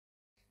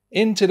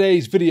In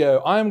today's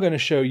video, I'm going to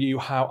show you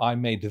how I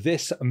made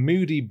this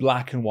Moody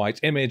black and white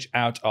image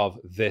out of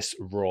this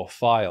raw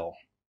file.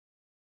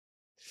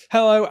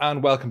 Hello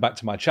and welcome back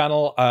to my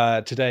channel.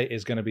 Today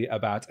is going to be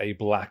about a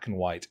black and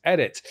white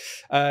edit.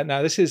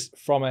 Now this is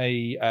from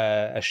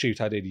a shoot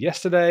I did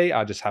yesterday.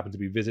 I just happened to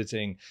be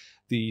visiting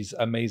these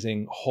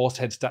amazing horse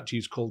head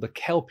statues called the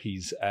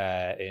Kelpies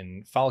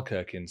in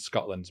Falkirk in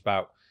Scotland. It's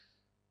about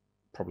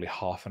probably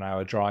half an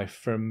hour drive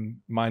from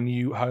my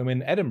new home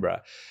in Edinburgh.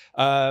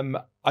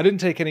 I didn't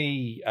take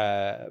any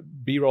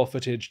B-roll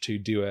footage to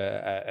do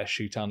a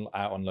shoot out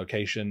on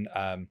location.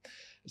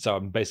 So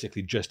I'm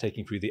basically just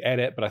taking through the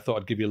edit, but I thought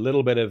I'd give you a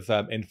little bit of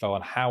info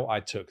on how I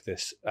took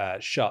this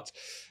shot.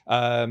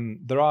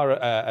 There are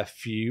a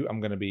few I'm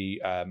going to be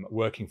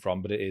working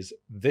from, but it is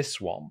this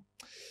one,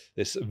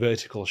 this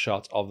vertical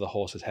shot of the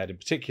horse's head in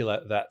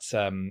particular that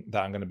I'm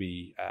going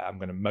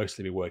to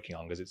mostly be working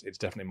on, because it's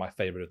definitely my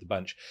favorite of the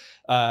bunch.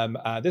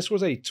 This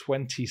was a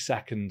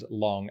 20-second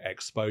long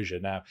exposure.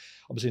 Now,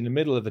 obviously in the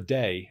middle of the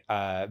day,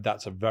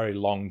 that's a very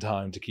long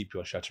time to keep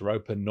your shutter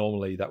open.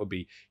 Normally that would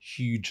be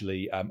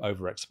hugely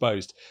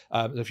overexposed.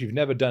 If you've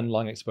never done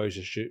long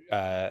exposure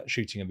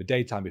shooting in the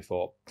daytime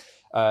before,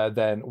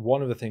 then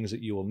one of the things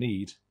that you will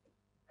need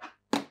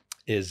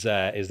is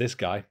this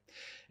guy.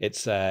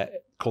 It's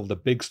called the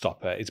Big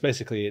Stopper.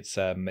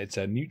 It's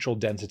a neutral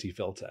density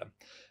filter.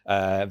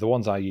 The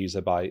ones I use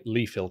are by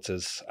Lee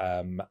Filters,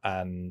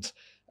 and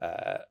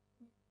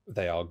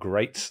they are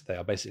great. They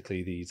are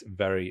basically these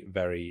very,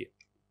 very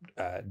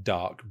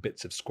dark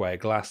bits of square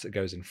glass that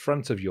goes in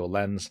front of your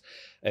lens.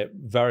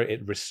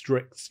 It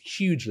restricts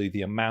hugely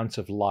the amount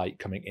of light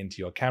coming into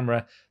your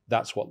camera.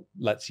 That's what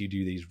lets you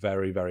do these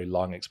very, very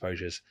long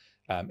exposures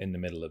in the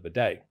middle of the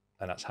day.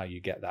 And that's how you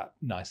get that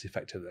nice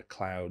effect of the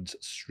clouds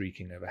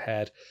streaking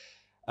overhead.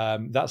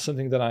 That's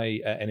something that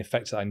an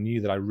effect that I knew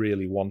that I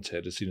really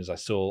wanted as soon as I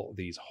saw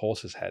these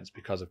horses' heads,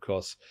 because of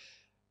course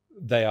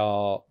they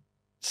are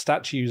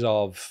statues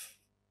of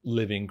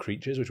living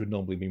creatures which would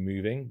normally be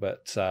moving,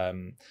 but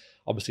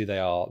obviously they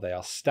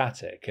are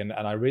static, and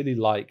I really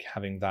like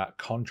having that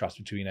contrast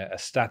between a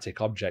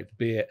static object,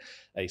 be it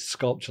a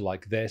sculpture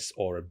like this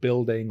or a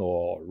building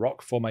or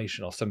rock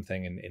formation or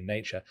something in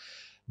nature,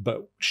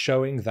 but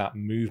showing that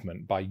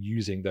movement by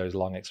using those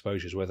long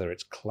exposures, whether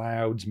it's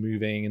clouds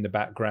moving in the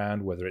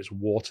background, whether it's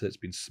water that's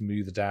been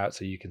smoothed out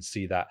so you can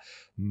see that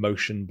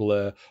motion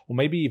blur, or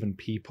maybe even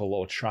people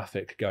or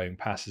traffic going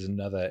past is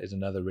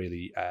another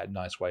really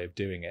nice way of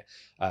doing it,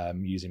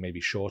 using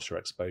maybe shorter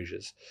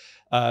exposures.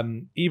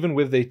 Even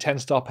with the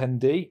 10-stop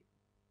ND,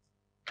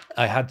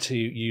 I had to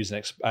use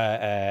an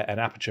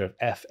aperture of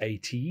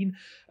f/18,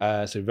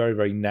 so very,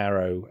 very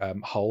narrow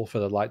hole for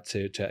the light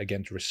to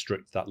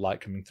restrict that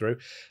light coming through.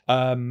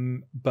 Yeah,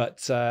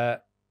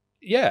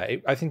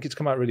 I think it's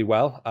come out really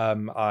well.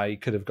 I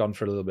could have gone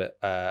for a little bit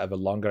of a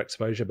longer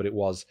exposure, but it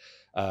was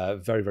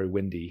very, very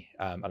windy,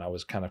 and I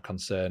was kind of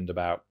concerned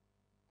about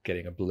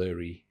getting a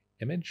blurry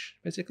image,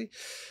 basically.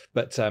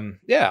 But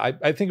yeah,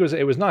 I think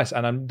it was nice,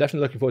 and I'm definitely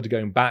looking forward to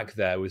going back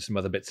there with some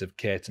other bits of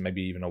kit and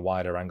maybe even a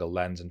wider angle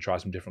lens and try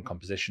some different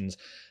compositions,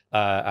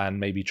 and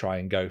maybe try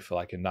and go for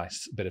like a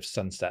nice bit of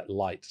sunset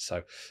light.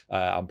 So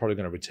I'm probably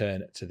going to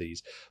return to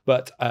these,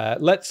 but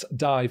let's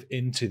dive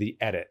into the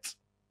edit.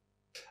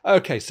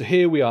 Okay, so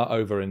here we are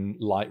over in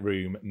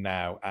Lightroom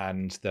now,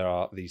 and there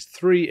are these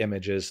three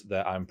images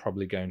that I'm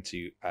probably going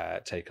to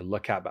take a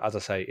look at. But as I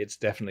say, it's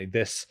definitely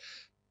this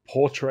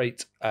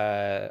portrait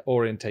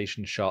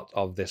orientation shot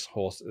of this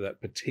horse that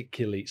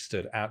particularly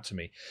stood out to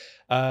me,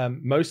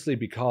 mostly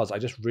because I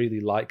just really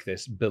like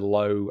this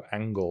below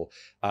angle,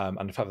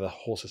 and the fact that the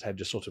horse's head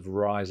just sort of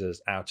rises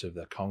out of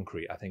the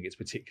concrete. I think it's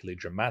particularly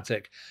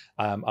dramatic.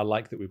 I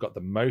like that we've got the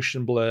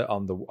motion blur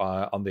on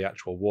the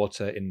actual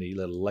water in the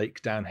little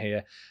lake down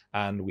here,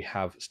 and we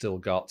have still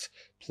got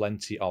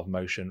plenty of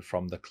motion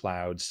from the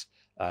clouds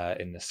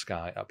in the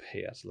sky up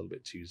here. It's a little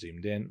bit too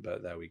zoomed in,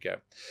 but there we go.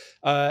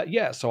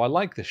 Yeah, so I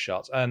like this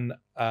shot, and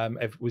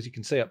as you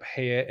can see up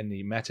here in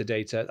the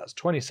metadata, that's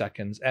 20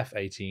 seconds,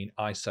 f/18,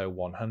 ISO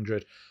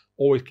 100.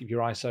 Always keep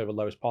your ISO as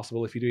low as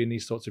possible if you're doing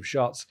these sorts of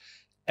shots.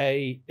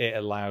 It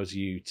allows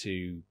you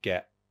to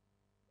get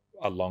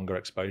a longer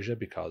exposure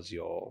because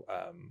your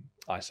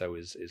ISO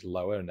is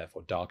lower and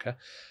therefore darker,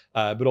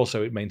 but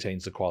also it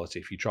maintains the quality.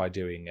 If you try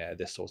doing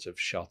this sort of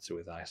shot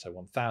with ISO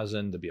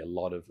 1000, there'd be a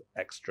lot of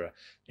extra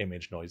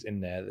image noise in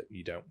there that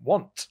you don't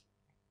want.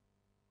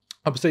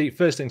 Obviously,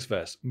 first things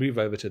first, move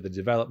over to the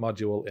develop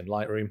module in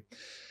Lightroom,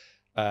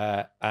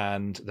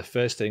 and the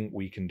first thing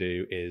we can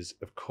do is,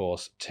 of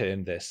course,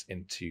 turn this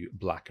into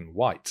black and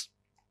white.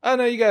 And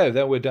there you go,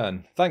 then we're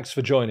done. Thanks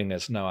for joining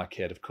us. No, I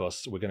kid, of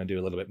course. We're going to do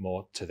a little bit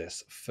more to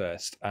this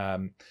first.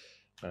 I'm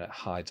going to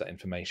hide that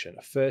information.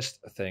 First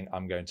thing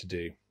I'm going to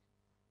do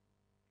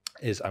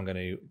is I'm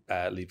going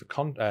to leave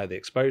the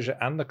exposure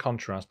and the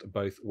contrast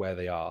both where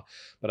they are,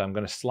 but I'm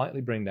going to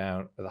slightly bring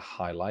down the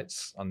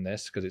highlights on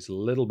this because it's a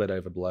little bit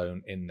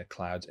overblown in the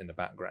clouds in the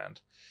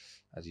background.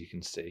 as you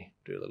can see.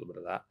 Do a little bit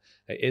of that.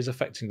 It is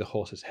affecting the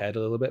horse's head a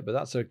little bit, but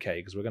that's okay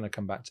because we're going to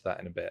come back to that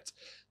in a bit.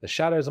 The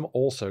shadows I'm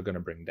also going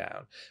to bring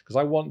down because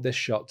I want this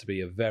shot to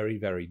be a very,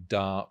 very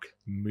dark,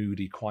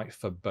 moody, quite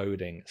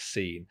foreboding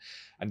scene.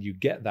 And you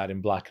get that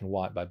in black and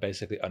white by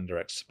basically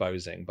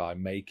underexposing, by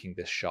making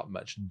this shot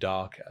much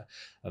darker.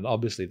 And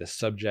obviously the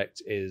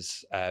subject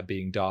is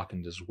being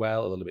darkened as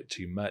well, a little bit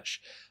too much,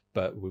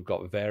 but we've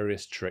got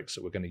various tricks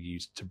that we're going to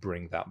use to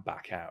bring that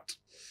back out.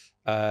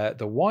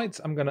 The white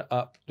I'm going to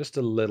up just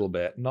a little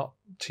bit, not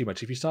too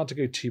much. If you start to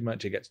go too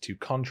much, it gets too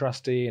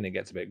contrasty and it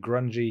gets a bit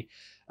grungy.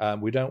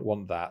 We don't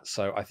want that.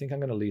 So I think I'm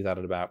going to leave that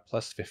at about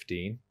plus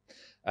 15.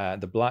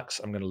 The blacks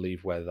I'm going to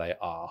leave where they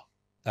are.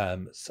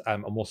 I'm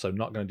also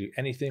not going to do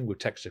anything with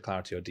texture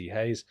clarity or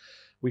dehaze.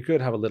 We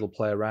could have a little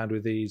play around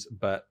with these,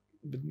 but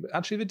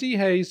actually the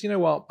dehaze, you know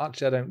what,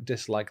 actually I don't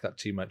dislike that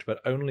too much,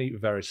 but only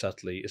very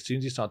subtly. As soon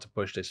as you start to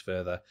push this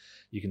further,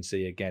 you can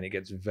see again it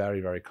gets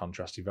very, very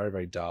contrasty, very,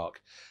 very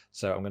dark.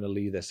 So I'm going to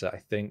leave this at, I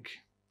think,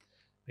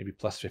 maybe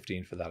plus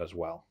 15 for that as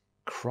well.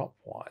 Crop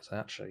wise, I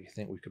actually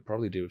think we could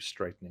probably do with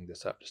straightening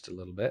this up just a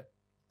little bit,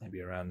 maybe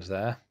around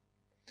there.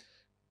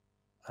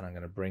 And I'm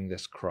going to bring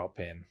this crop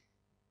in,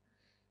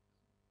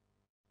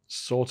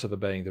 sort of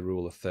obeying the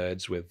rule of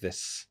thirds with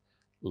this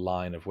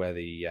line of where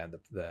the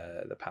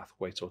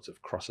pathway sort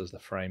of crosses the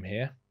frame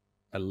here,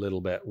 a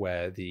little bit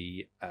where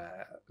the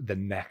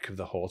neck of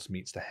the horse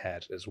meets the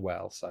head as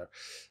well. So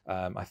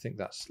I think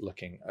that's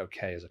looking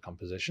okay as a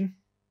composition.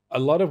 A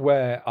lot of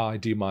where I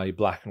do my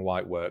black and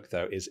white work,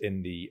 though, is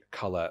in the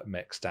color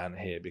mix down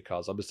here,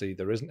 because obviously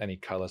there isn't any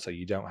color, so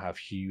you don't have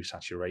hue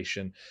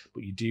saturation,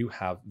 but you do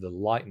have the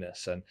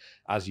lightness. And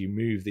as you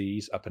move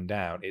these up and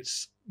down,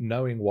 it's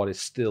knowing what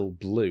is still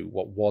blue,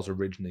 what was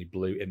originally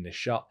blue in this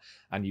shot,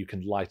 and you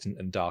can lighten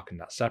and darken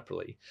that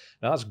separately.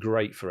 Now that's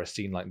great for a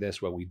scene like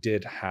this where we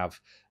did have,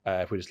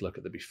 if we just look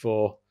at the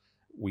before,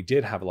 we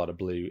did have a lot of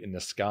blue in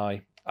the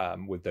sky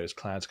with those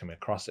clouds coming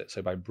across it.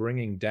 So by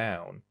bringing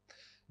down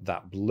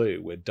that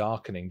blue, we're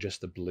darkening just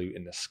the blue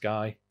in the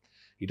sky.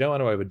 You don't want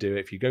to overdo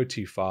it. If you go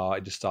too far,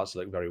 it just starts to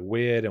look very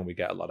weird, and we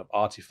get a lot of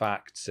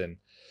artifacts and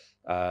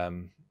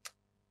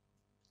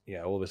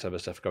yeah, all this other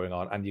stuff going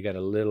on, and you get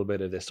a little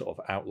bit of this sort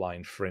of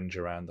outline fringe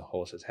around the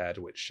horse's head,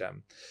 which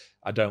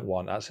I don't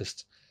want. That's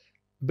just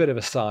a bit of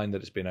a sign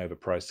that it's been over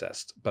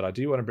processed, but I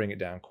do want to bring it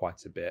down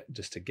quite a bit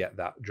just to get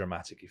that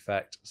dramatic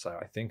effect. So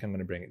I think I'm going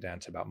to bring it down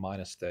to about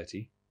minus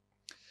 30.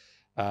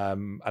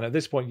 And at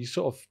this point, you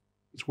sort of,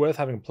 it's worth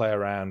having a play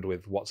around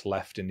with what's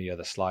left in the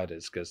other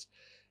sliders, because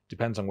it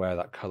depends on where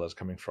that color is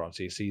coming from.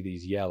 So you see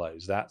these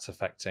yellows, that's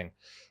affecting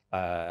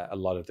a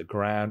lot of the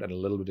ground and a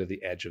little bit of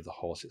the edge of the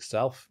horse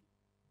itself.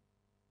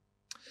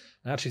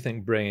 I actually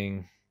think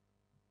bringing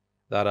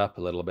that up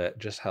a little bit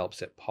just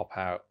helps it pop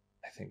out.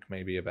 I think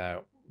maybe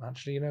about,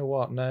 actually, you know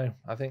what? No,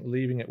 I think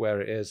leaving it where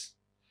it is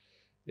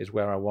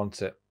where I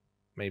want it.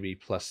 Maybe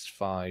plus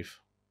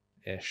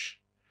 5-ish.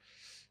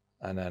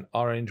 And then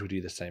orange, we do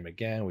the same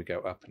again. We go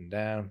up and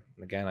down.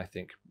 And again, I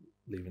think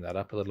leaving that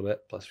up a little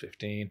bit, plus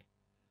 15.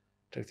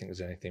 Don't think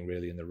there's anything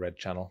really in the red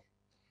channel.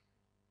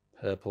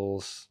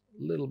 Purples,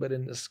 a little bit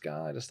in the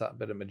sky, just that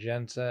bit of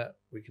magenta.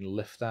 We can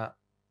lift that.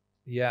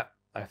 Yeah,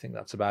 I think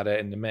that's about it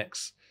in the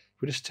mix.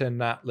 If we just turn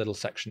that little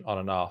section on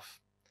and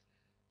off,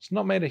 it's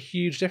not made a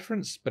huge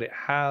difference, but it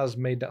has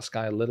made that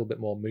sky a little bit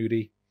more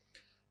moody,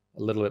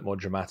 a little bit more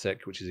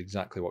dramatic, which is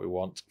exactly what we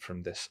want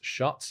from this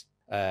shot.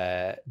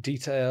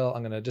 Detail,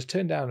 I'm going to just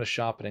turn down the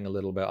sharpening a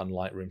little bit on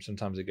Lightroom.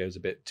 Sometimes it goes a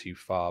bit too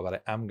far, but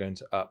I am going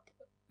to up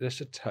just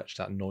a touch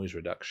that noise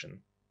reduction,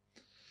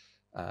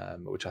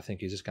 which I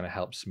think is just going to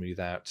help smooth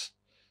out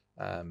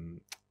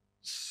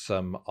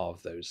some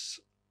of those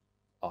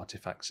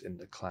artifacts in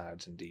the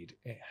clouds. Indeed,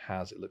 it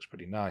has. It looks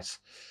pretty nice.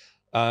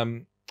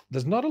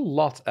 There's not a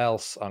lot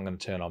else I'm going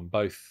to turn on.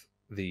 Both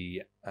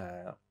the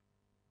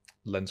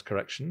lens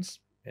corrections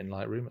in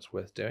Lightroom, it's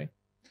worth doing.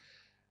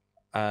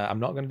 I'm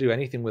not going to do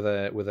anything with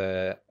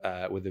a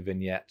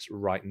vignette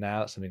right now.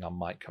 That's something I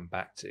might come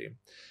back to.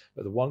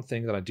 But the one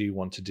thing that I do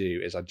want to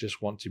do is I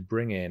just want to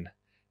bring in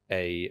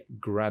a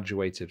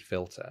graduated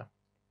filter.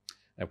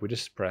 Now, if we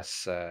just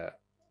press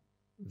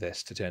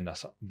this to turn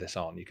this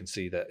on, you can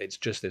see that it's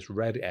just this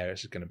red area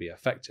is going to be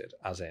affected,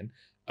 as in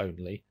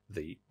only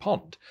the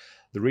pond.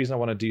 The reason I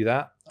want to do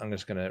that, I'm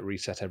just going to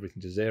reset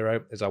everything to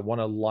 0, is I want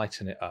to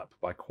lighten it up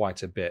by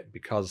quite a bit,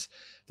 because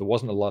there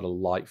wasn't a lot of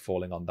light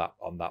falling on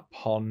that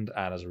pond,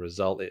 and as a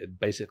result it had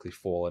basically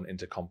fallen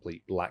into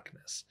complete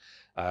blackness,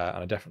 and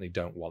I definitely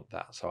don't want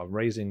that. So I'm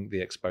raising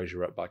the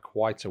exposure up by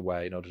quite a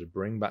way in order to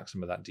bring back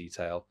some of that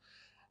detail.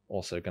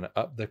 Also going to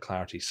up the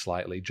clarity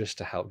slightly just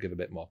to help give a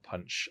bit more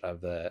punch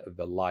of the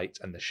light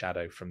and the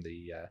shadow from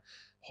the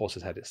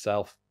horse's head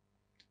itself.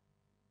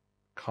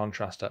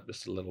 Contrast up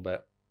just a little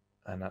bit,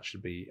 and that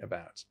should be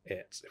about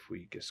it. If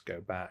we just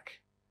go back,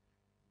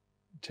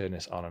 turn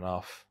this on and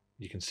off,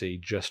 you can see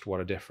just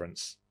what a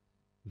difference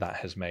that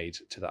has made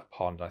to that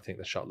pond. I think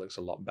the shot looks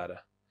a lot better.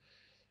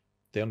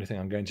 The only thing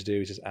I'm going to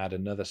do is just add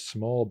another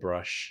small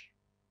brush,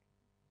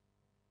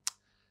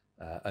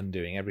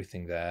 undoing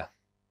everything there,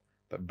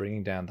 but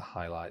bringing down the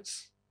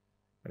highlights.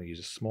 I'm going to use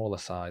a smaller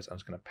size. I'm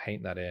just going to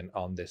paint that in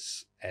on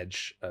this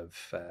edge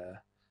of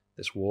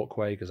this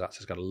walkway, because that's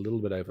just got a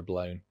little bit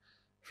overblown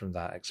from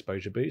that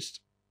exposure boost,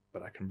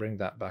 but I can bring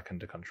that back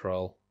under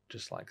control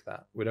just like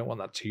that. We don't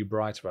want that too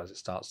bright, otherwise it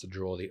starts to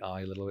draw the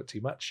eye a little bit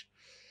too much.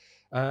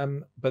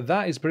 But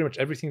that is pretty much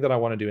everything that I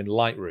want to do in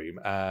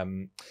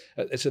Lightroom.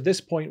 It's at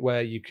this point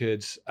where you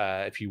could,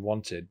 if you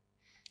wanted,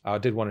 I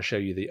did want to show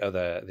you the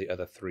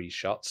other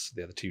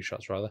two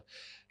shots rather.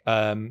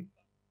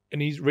 An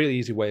really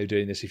easy way of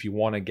doing this, if you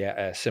want to get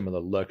a similar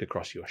look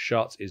across your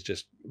shots, is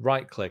just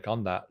right click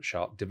on that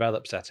shot,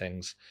 develop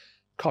settings,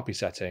 copy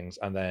settings,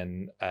 and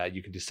then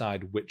you can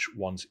decide which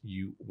ones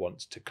you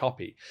want to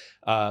copy.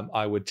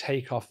 I would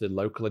take off the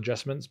local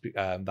adjustments.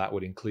 That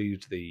would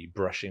include the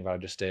brushing that I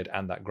just did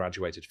and that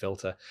graduated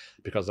filter,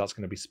 because that's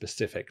going to be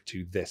specific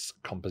to this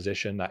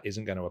composition. That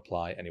isn't going to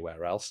apply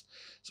anywhere else.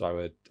 So I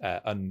would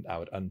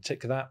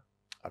untick that.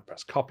 I'd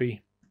press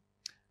copy,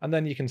 and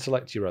then you can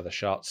select your other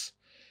shots.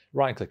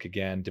 Right click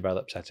again,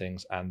 develop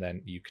settings, and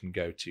then you can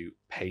go to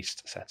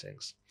paste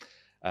settings.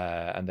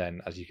 And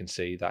then, as you can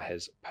see, that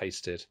has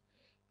pasted.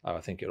 I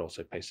think it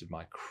also pasted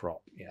my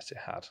crop. Yes, it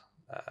had.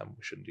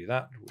 We shouldn't do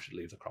that. We should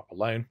leave the crop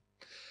alone.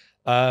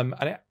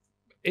 And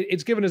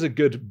it's given us a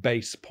good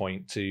base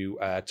point to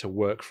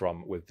work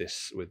from with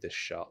this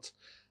shot.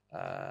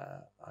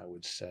 I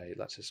would say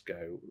let's just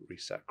go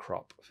reset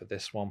crop for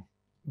this one.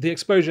 The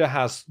exposure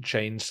has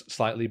changed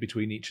slightly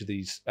between each of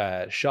these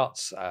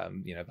shots.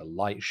 The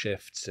light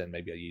shifts, and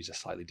maybe I use a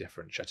slightly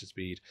different shutter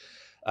speed.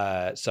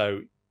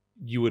 So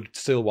you would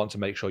still want to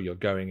make sure you're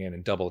going in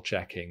and double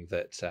checking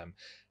that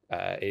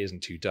it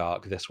isn't too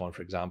dark. This one,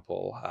 for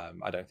example,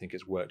 I don't think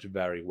it's worked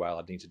very well.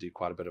 I'd need to do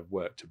quite a bit of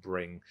work to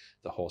bring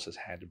the horse's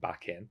head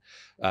back in.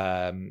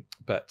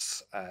 But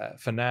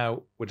for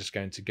now, we're just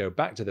going to go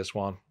back to this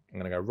one. I'm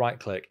going to go right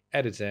click,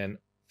 edit in,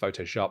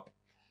 Photoshop,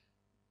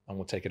 and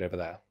we'll take it over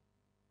there.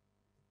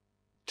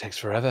 Takes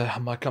forever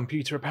on my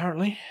computer,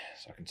 apparently,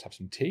 so I can just have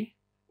some tea.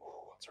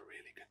 Oh, that's a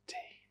really good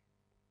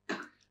tea.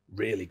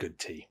 Really good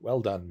tea. Well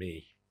done,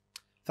 me.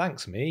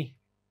 Thanks, me.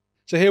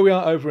 So here we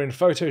are over in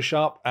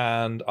Photoshop,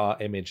 and our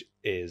image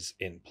is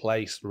in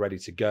place, ready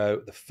to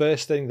go. The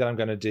first thing that I'm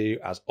going to do,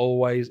 as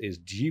always, is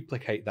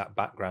duplicate that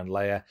background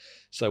layer.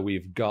 So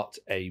we've got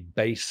a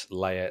base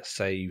layer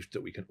saved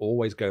that we can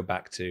always go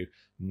back to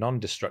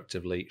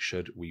non-destructively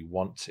should we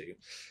want to.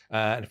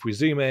 And if we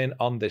zoom in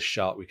on this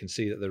shot, we can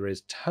see that there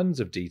is tons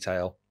of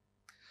detail.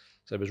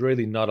 So there's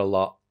really not a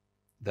lot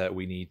that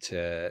we need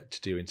to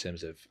do in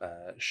terms of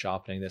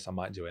sharpening this. I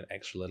might do an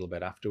extra little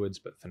bit afterwards,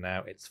 but for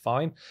now it's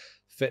fine.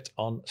 Fit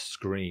on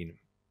screen.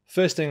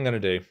 First thing I'm going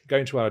to do, go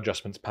into our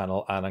adjustments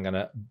panel, and I'm going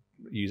to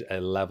use a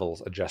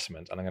levels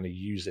adjustment, and I'm going to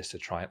use this to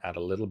try and add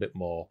a little bit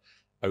more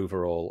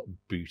overall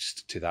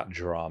boost to that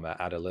drama,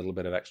 add a little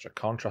bit of extra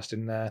contrast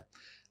in there.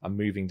 I'm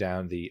moving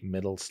down the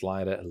middle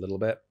slider a little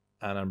bit,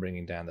 and I'm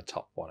bringing down the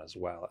top one as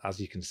well. As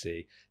you can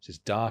see, it's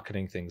just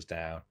darkening things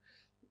down.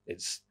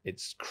 It's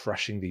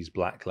crushing these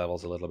black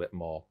levels a little bit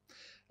more.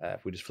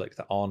 If we just flick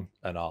that on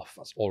and off,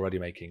 that's already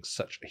making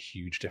such a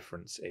huge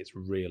difference. It's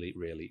really,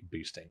 really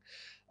boosting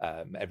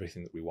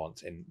everything that we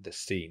want in this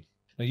scene.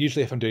 Now,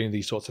 usually if I'm doing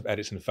these sorts of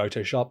edits in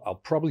Photoshop, I'll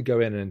probably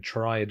go in and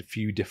try a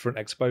few different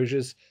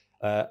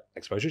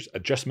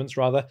adjustments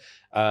rather,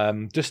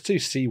 just to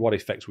see what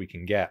effects we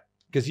can get.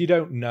 Because you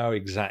don't know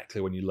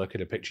exactly when you look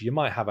at a picture. You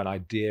might have an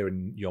idea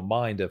in your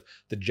mind of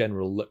the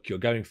general look you're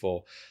going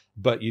for,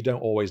 but you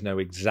don't always know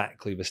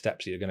exactly the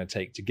steps that you're going to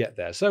take to get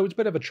there. So it's a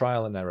bit of a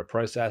trial and error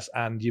process,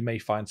 and you may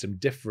find some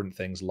different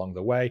things along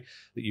the way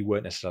that you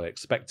weren't necessarily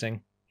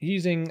expecting.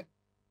 Using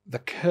the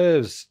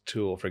curves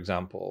tool, for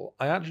example,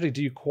 I actually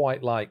do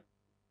quite like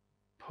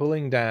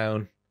pulling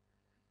down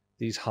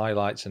these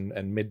highlights and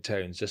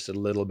midtones just a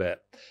little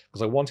bit,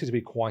 because I want it to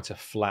be quite a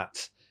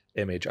flat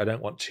image. I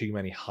don't want too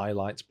many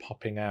highlights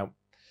popping out.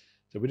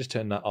 So if we just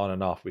turn that on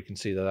and off, we can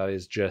see that that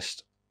is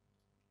just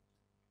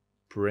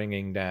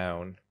bringing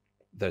down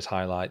those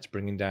highlights,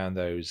 bringing down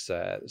those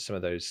some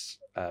of those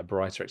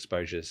brighter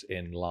exposures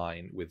in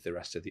line with the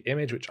rest of the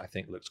image, which I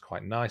think looks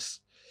quite nice.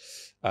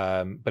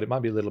 But it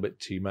might be a little bit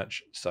too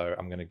much, so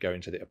I'm going to go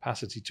into the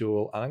opacity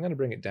tool, and I'm going to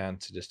bring it down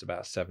to just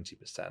about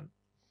 70%.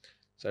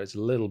 So it's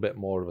a little bit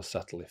more of a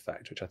subtle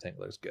effect, which I think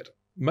looks good.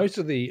 Most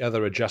of the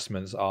other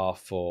adjustments are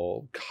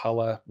for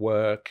color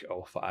work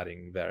or for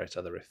adding various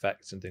other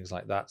effects and things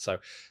like that. So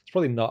it's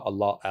probably not a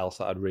lot else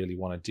that I'd really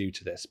want to do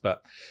to this.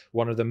 But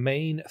one of the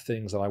main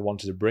things that I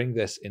wanted to bring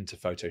this into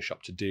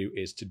Photoshop to do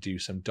is to do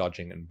some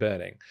dodging and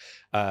burning.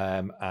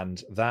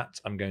 And that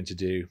I'm going to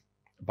do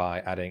by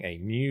adding a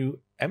new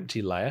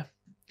empty layer.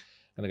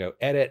 I'm going to go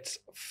Edit,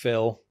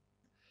 Fill,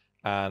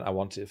 and I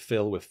want it to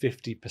fill with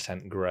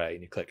 50% gray,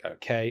 and you click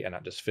OK, and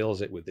that just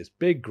fills it with this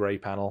big gray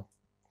panel.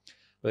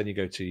 But then you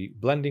go to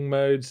blending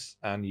modes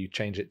and you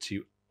change it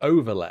to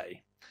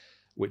overlay,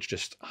 which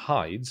just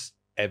hides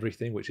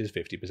everything which is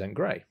 50%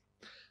 gray,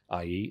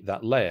 i.e.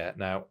 that layer.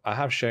 Now, I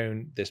have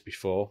shown this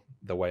before,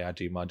 the way I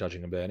do my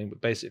dodging and burning,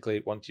 but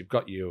basically once you've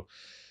got your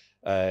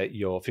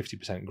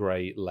 50%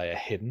 gray layer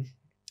hidden,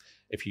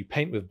 If you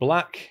paint with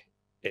black,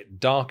 it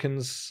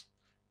darkens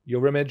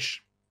your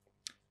image.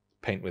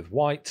 Paint with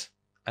white,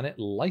 and it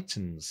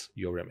lightens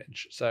your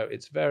image. So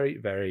it's very,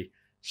 very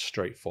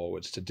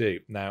straightforward to do.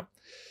 Now,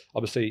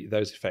 obviously,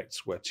 those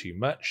effects were too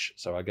much.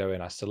 So I go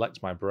in, I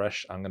select my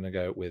brush. I'm going to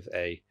go with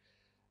a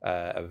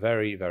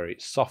very, very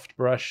soft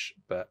brush,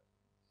 but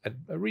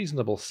a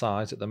reasonable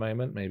size at the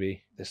moment,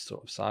 maybe this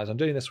sort of size. I'm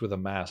doing this with a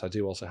mouse. I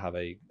do also have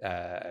a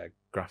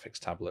graphics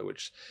tablet,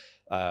 which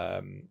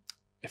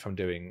if I'm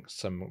doing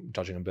some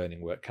dodging and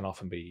burning work can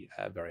often be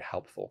very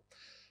helpful.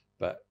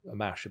 But a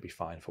mouse should be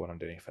fine for what I'm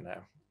doing for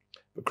now.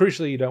 But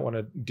crucially, you don't want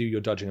to do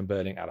your dodging and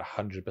burning at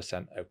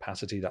 100%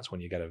 opacity. That's when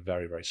you get a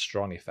very, very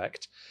strong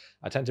effect.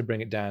 I tend to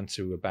bring it down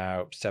to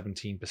about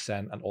 17%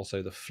 and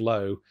also the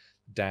flow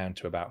down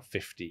to about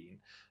 15%.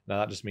 Now,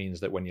 that just means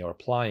that when you're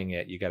applying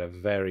it, you get a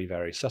very,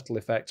 very subtle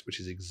effect, which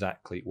is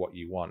exactly what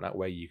you want. That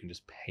way you can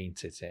just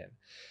paint it in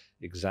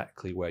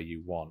exactly where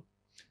you want.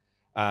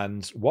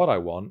 And what I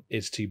want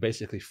is to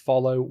basically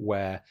follow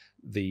where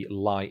the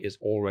light is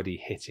already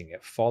hitting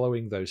it,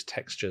 following those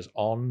textures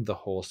on the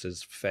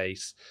horse's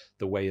face,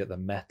 the way that the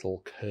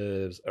metal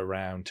curves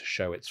around to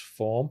show its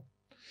form.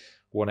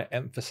 We want to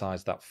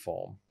emphasize that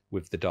form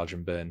with the dodge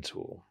and burn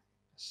tool.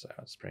 So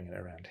let's bring it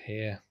around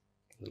here,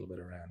 a little bit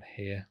around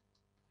here.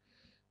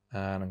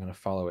 And I'm going to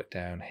follow it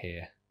down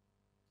here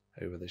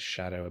over this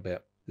shadow a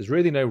bit. There's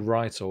really no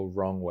right or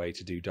wrong way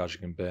to do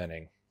dodging and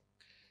burning.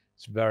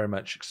 It's very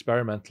much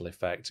experimental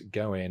effect.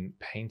 Go in,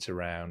 paint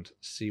around,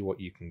 see what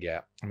you can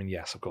get. I mean,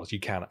 yes, of course,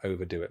 you can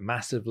overdo it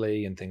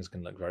massively and things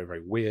can look very,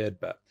 very weird,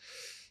 but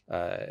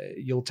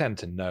you'll tend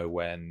to know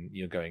when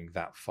you're going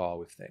that far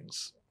with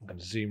things. I'm going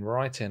to zoom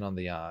right in on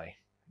the eye,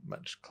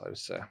 much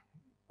closer.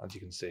 As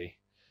you can see,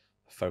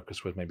 the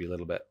focus was maybe a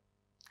little bit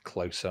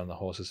closer on the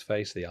horse's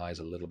face. The eye's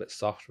a little bit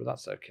soft, but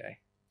that's okay.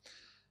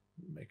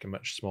 Make a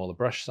much smaller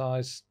brush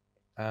size,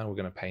 and we're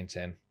going to paint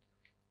in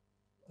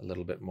a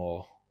little bit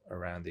more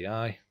around the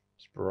eye.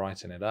 Just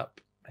brighten it up,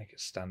 make it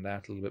stand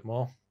out a little bit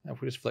more. Now if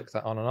we just flick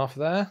that on and off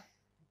there,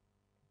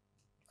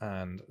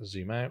 and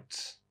zoom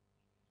out,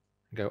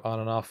 go on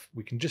and off,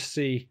 we can just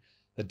see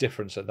the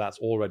difference that that's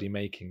already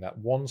making. That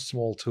one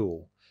small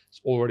tool is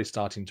already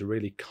starting to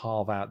really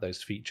carve out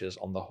those features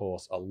on the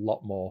horse a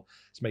lot more.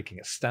 It's making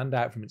it stand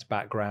out from its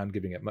background,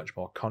 giving it much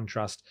more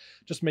contrast,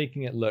 just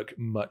making it look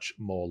much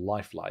more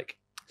lifelike.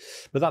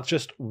 But that's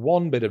just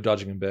one bit of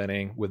dodging and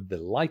burning with the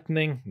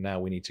lightening. Now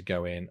we need to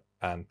go in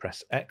and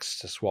press X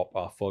to swap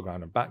our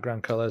foreground and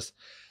background colors.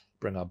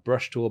 Bring our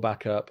brush tool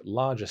back up,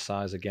 larger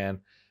size again,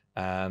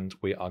 and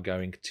we are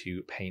going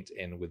to paint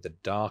in with the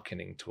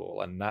darkening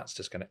tool, and that's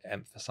just going to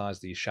emphasize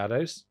these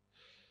shadows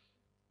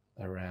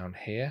around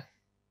here.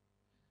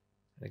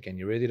 And again,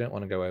 you really don't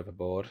want to go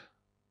overboard.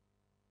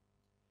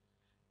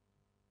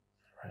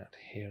 Around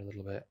here a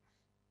little bit,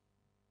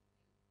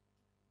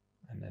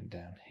 and then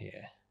down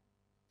here.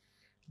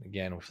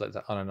 Again, we'll flip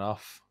that on and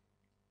off.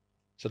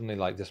 Suddenly,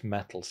 like, this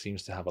metal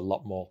seems to have a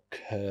lot more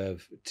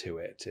curve to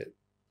it. It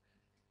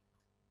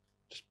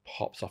just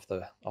pops off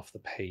the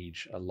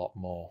page a lot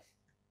more.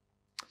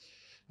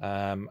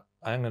 I'm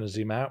going to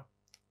zoom out,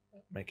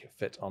 make it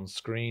fit on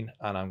screen,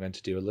 and I'm going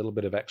to do a little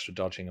bit of extra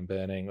dodging and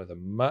burning with a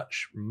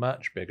much,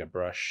 much bigger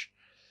brush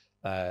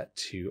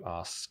to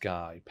our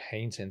sky.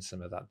 Paint in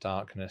some of that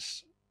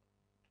darkness.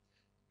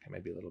 Okay,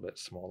 maybe a little bit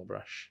smaller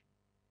brush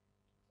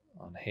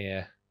on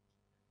here,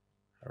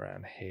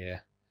 around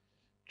here,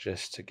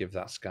 just to give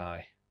that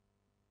sky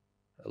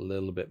a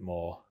little bit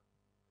more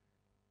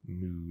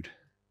mood.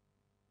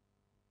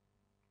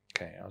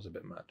 Okay, that was a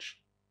bit much.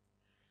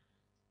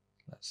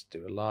 Let's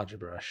do a larger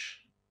brush.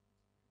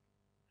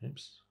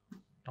 Oops,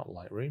 not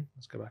Lightroom.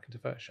 Let's go back into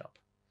Photoshop.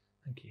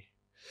 Thank you.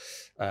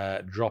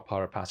 Drop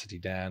our opacity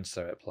down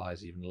so it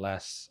applies even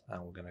less,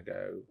 and we're going to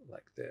go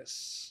like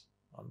this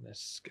on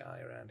this sky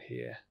around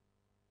here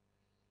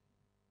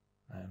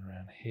and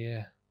around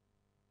here.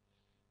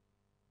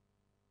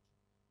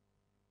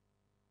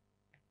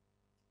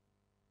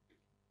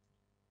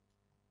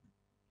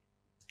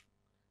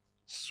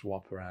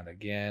 Swap around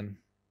again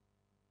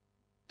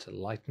to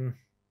lighten.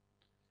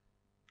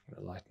 I'm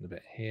going to lighten a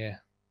bit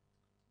here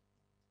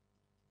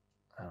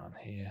and on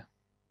here.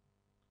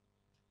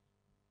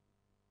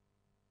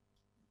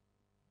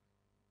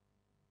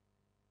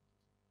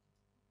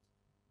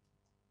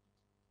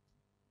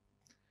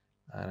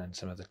 And then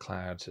some of the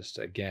clouds, just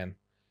to, again,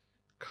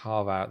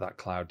 carve out that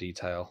cloud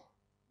detail.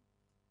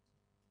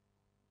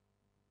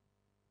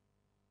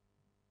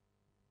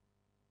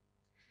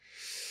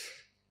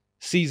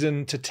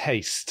 Season to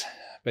taste,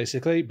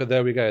 basically. But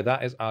there we go.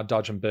 That is our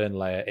dodge and burn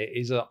layer. It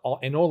is,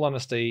 in all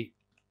honesty,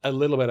 a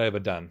little bit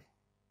overdone.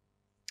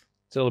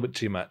 It's a little bit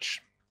too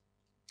much.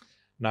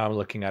 Now I'm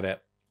looking at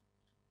it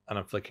and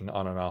I'm flicking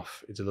on and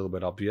off. It's a little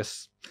bit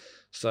obvious.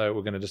 So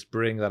we're going to just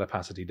bring that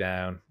opacity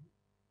down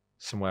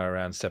somewhere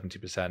around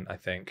 70%, I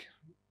think.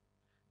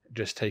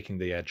 Just taking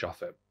the edge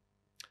off it.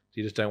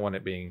 You just don't want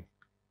it being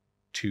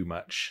too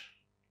much.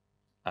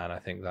 And I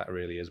think that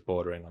really is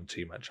bordering on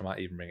too much. I might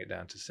even bring it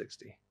down to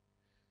 60.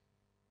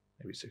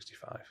 Maybe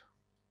 65. I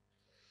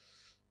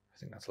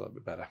think that's a little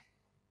bit better.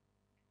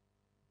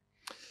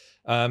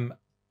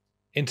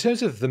 In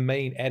terms of the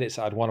main edits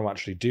I'd want to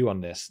actually do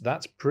on this,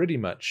 that's pretty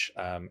much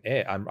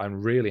it.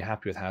 I'm really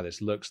happy with how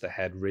this looks. The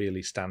head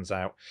really stands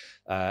out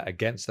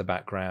against the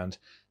background.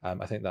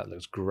 I think that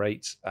looks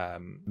great.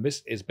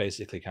 This is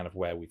basically kind of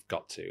where we've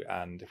got to.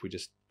 And if we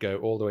just go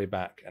all the way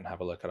back and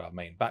have a look at our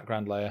main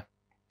background layer,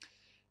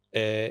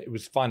 it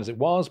was fine as it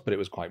was, but it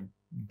was quite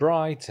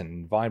bright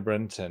and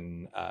vibrant,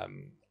 and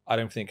I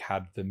don't think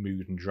had the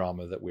mood and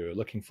drama that we were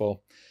looking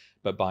for.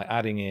 But by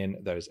adding in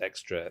those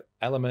extra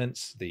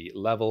elements, the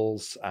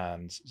levels,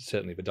 and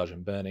certainly the dodge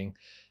and burning,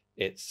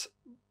 it's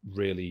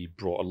really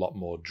brought a lot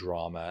more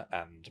drama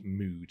and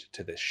mood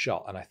to this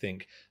shot. And I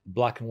think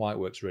black and white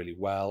works really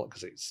well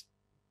because it's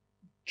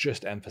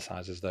just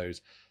emphasizes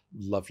those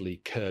lovely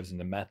curves in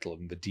the metal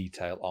and the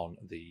detail on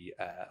the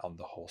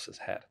horse's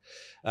head.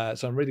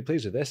 So I'm really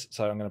pleased with this.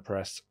 So I'm going to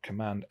press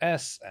Command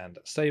S and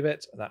save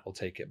it. That will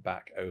take it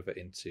back over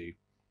into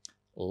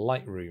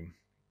Lightroom.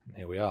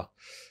 Here we are.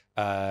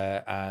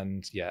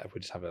 And yeah, if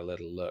we just have a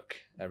little look,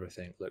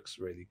 everything looks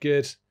really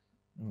good.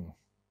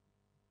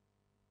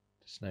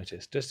 Just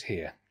notice, just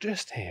here,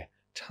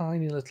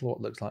 tiny little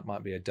what looks like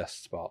might be a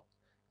dust spot.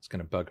 It's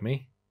going to bug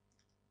me.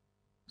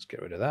 Let's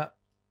get rid of that.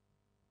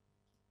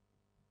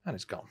 And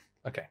it's gone.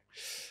 Okay.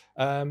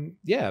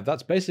 Yeah,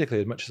 that's basically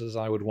as much as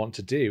I would want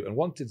to do. And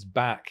once it's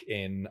back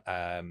in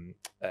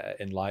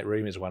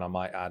Lightroom is when I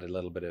might add a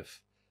little bit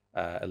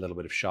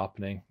of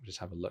sharpening. Just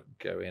have a look,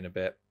 go in a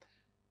bit.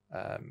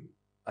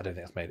 I don't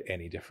think that's made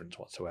any difference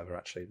whatsoever,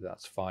 actually.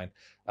 That's fine.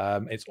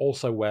 It's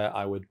also where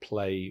I would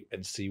play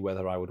and see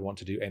whether I would want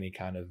to do any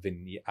kind of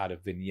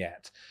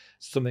vignette.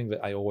 Something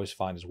that I always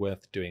find is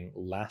worth doing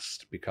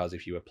last, because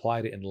if you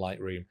applied it in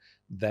Lightroom,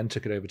 then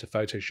took it over to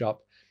Photoshop,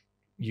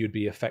 you'd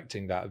be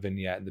affecting that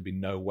vignette and there'd be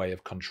no way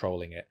of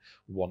controlling it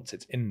once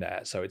it's in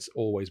there. So it's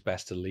always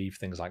best to leave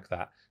things like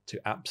that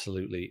to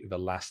absolutely the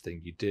last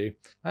thing you do.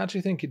 I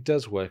actually think it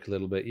does work a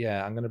little bit.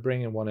 Yeah, I'm going to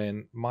bring in one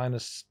in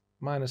minus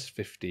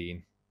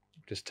 15.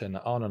 Just turn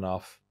that on and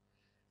off.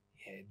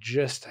 Yeah, it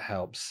just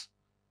helps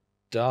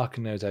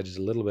darken those edges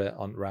a little bit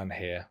on around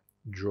here,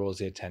 draws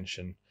the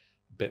attention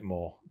a bit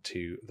more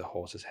to the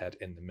horse's head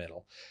in the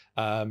middle.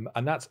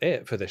 And that's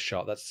it for this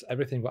shot. That's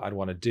everything that I'd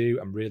want to do.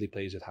 I'm really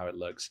pleased with how it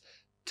looks.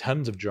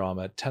 Tons of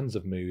drama, tons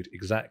of mood,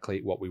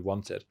 exactly what we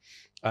wanted.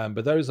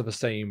 But those are the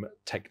same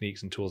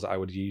techniques and tools that I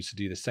would use to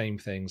do the same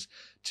things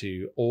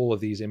to all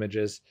of these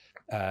images.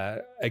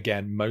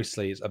 Again,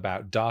 mostly it's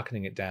about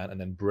darkening it down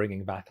and then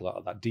bringing back a lot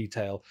of that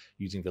detail,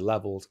 using the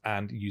levels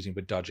and using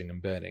the dodging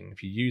and burning.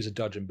 If you use a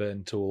dodge and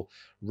burn tool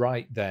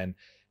right, then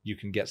you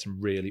can get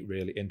some really,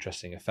 really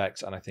interesting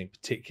effects. And I think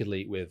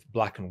particularly with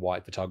black and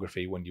white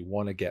photography, when you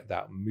want to get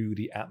that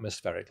moody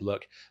atmospheric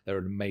look, they're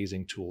an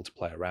amazing tool to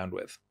play around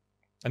with.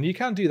 And you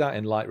can do that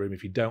in Lightroom.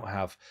 If you don't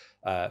have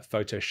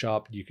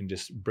Photoshop, you can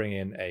just bring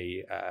in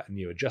a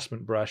new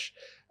adjustment brush,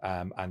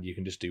 and you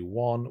can just do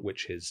one,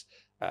 which is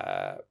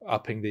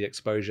upping the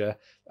exposure.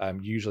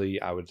 Usually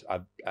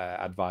I'd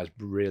advise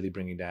really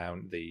bringing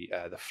down the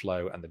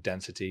flow and the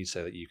density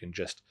so that you can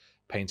just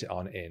paint it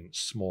on in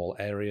small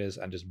areas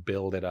and just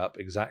build it up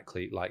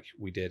exactly like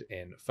we did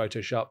in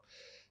Photoshop.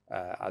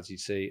 As you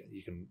see,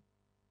 you can...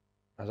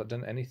 Has that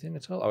done anything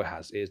at all? Oh,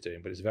 it is doing,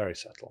 but it's very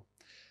subtle.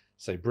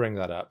 So bring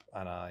that up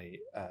and I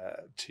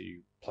to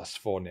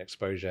 +4 in the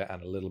exposure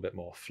and a little bit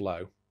more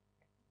flow.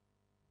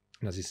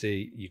 And as you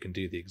see, you can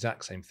do the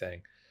exact same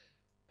thing,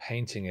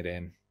 painting it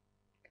in,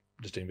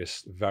 just doing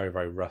this very,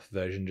 very rough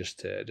version just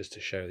to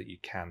show that you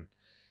can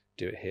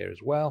do it here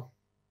as well.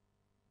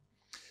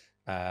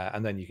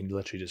 And then you can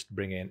literally just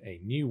bring in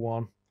a new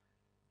one,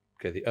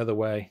 go the other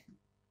way.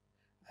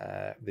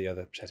 The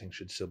other settings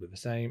should still be the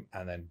same,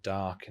 and then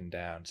darken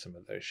down some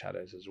of those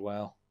shadows as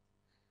well.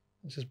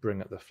 Let's just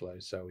bring up the flow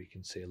so we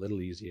can see a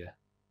little easier.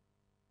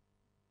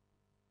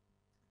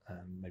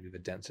 And maybe the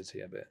density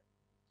a bit,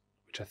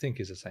 which I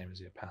think is the same as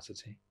the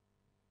opacity.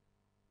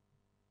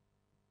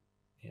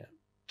 Yeah,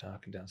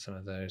 darken down some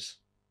of those.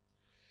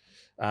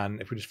 And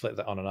if we just flip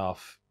that on and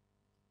off,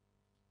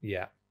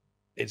 yeah,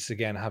 it's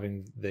again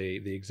having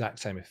the exact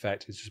same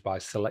effect. It's just by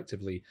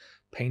selectively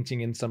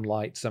painting in some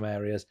light, some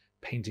areas,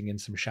 painting in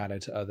some shadow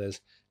to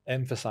others,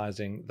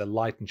 emphasizing the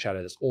light and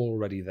shadow that's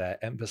already there,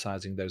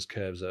 emphasizing those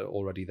curves are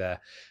already there,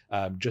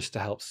 just to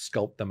help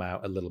sculpt them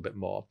out a little bit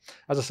more.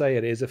 As I say,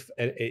 it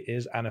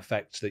is an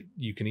effect that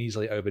you can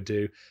easily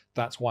overdo.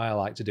 That's why I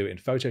like to do it in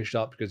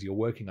Photoshop, because you're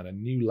working on a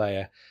new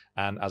layer,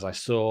 and as I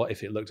saw,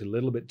 if it looked a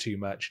little bit too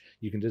much,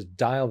 you can just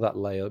dial that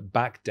layer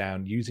back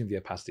down using the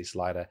opacity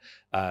slider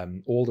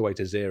all the way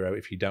to 0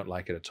 if you don't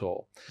like it at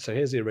all. So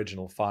here's the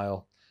original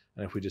file,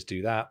 and if we just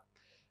do that,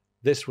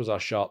 this was our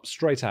shot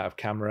straight out of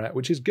camera,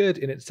 which is good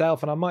in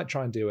itself, and I might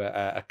try and do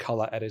a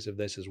color edit of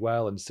this as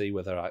well and see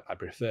whether I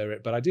prefer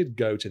it. But I did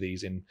go to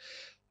these in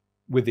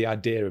with the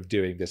idea of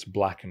doing this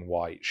black and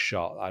white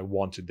shot. I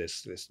wanted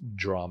this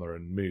drama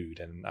and mood,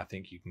 and I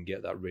think you can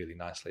get that really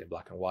nicely in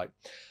black and white.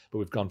 But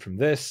we've gone from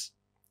this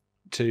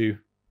to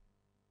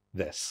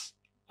this,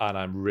 and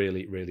I'm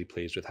really, really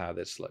pleased with how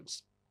this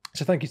looks.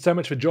 So thank you so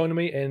much for joining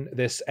me in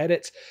this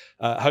edit.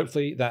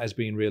 Hopefully that has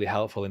been really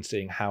helpful in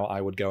seeing how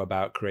I would go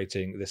about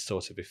creating this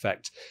sort of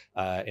effect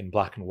in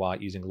black and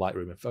white using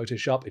Lightroom and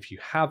Photoshop. If you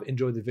have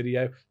enjoyed the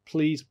video,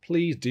 please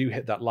do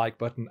hit that like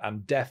button,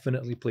 and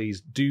definitely please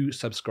do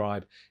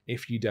subscribe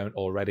if you don't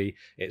already.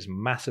 It's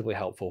massively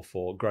helpful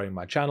for growing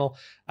my channel.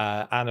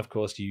 And of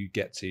course you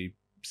get to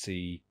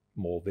see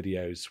more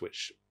videos,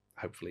 which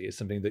hopefully is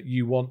something that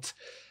you want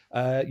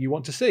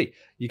to see.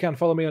 You can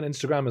follow me on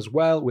Instagram as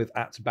well with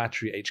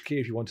 @BatteryHQ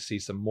if you want to see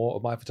some more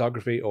of my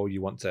photography, or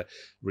you want to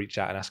reach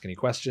out and ask any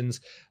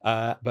questions.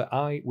 But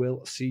I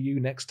will see you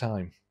next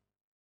time.